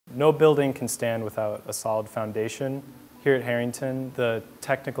No building can stand without a solid foundation. Here at Harrington, the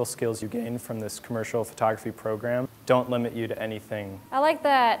technical skills you gain from this commercial photography program don't limit you to anything. I like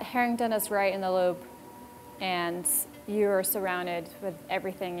that Harrington is right in the loop and you're surrounded with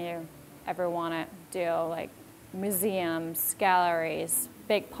everything you ever want to do, like museums, galleries,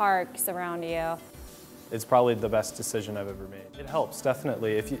 big parks around you. It's probably the best decision I've ever made. It helps,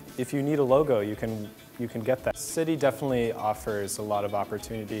 definitely. If you need a logo, you can get that. The city definitely offers a lot of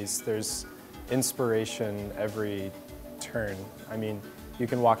opportunities. There's inspiration every turn. I mean, you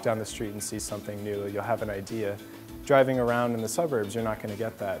can walk down the street and see something new. You'll have an idea. Driving around in the suburbs, you're not going to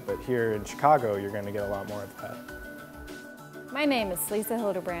get that. But here in Chicago, you're going to get a lot more of that. My name is Lisa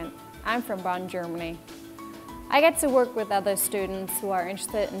Hildebrand. I'm from Bonn, Germany. I get to work with other students who are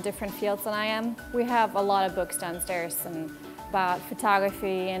interested in different fields than I am. We have a lot of books downstairs about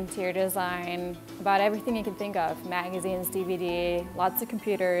photography, interior design, about everything you can think of, magazines, DVD, lots of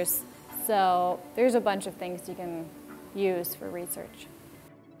computers. So there's a bunch of things you can use for research.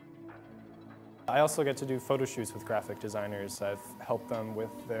 I also get to do photo shoots with graphic designers. I've helped them with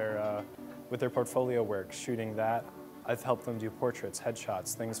their portfolio work, shooting that. I've helped them do portraits,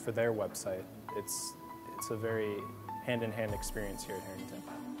 headshots, things for their website. It's a very hand-in-hand experience here at Harrington.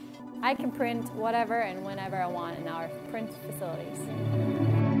 I can print whatever and whenever I want in our print facilities.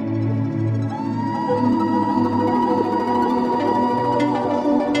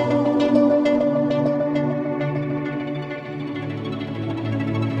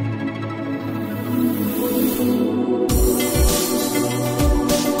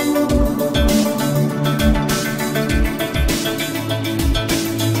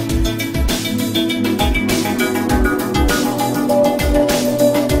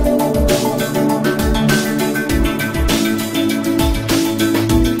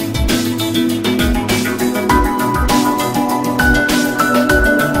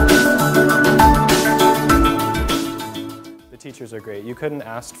 Teachers are great. You couldn't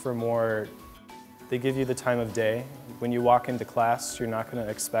ask for more. They give you the time of day. When you walk into class, you're not going to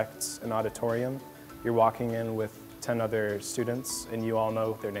expect an auditorium. You're walking in with 10 other students and you all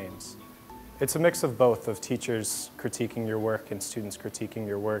know their names. It's a mix of both, of teachers critiquing your work and students critiquing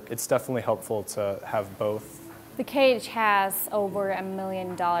your work. It's definitely helpful to have both. The cage has over $1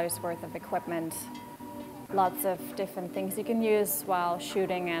 million worth of equipment. Lots of different things you can use while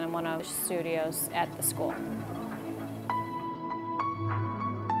shooting in one of the studios at the school.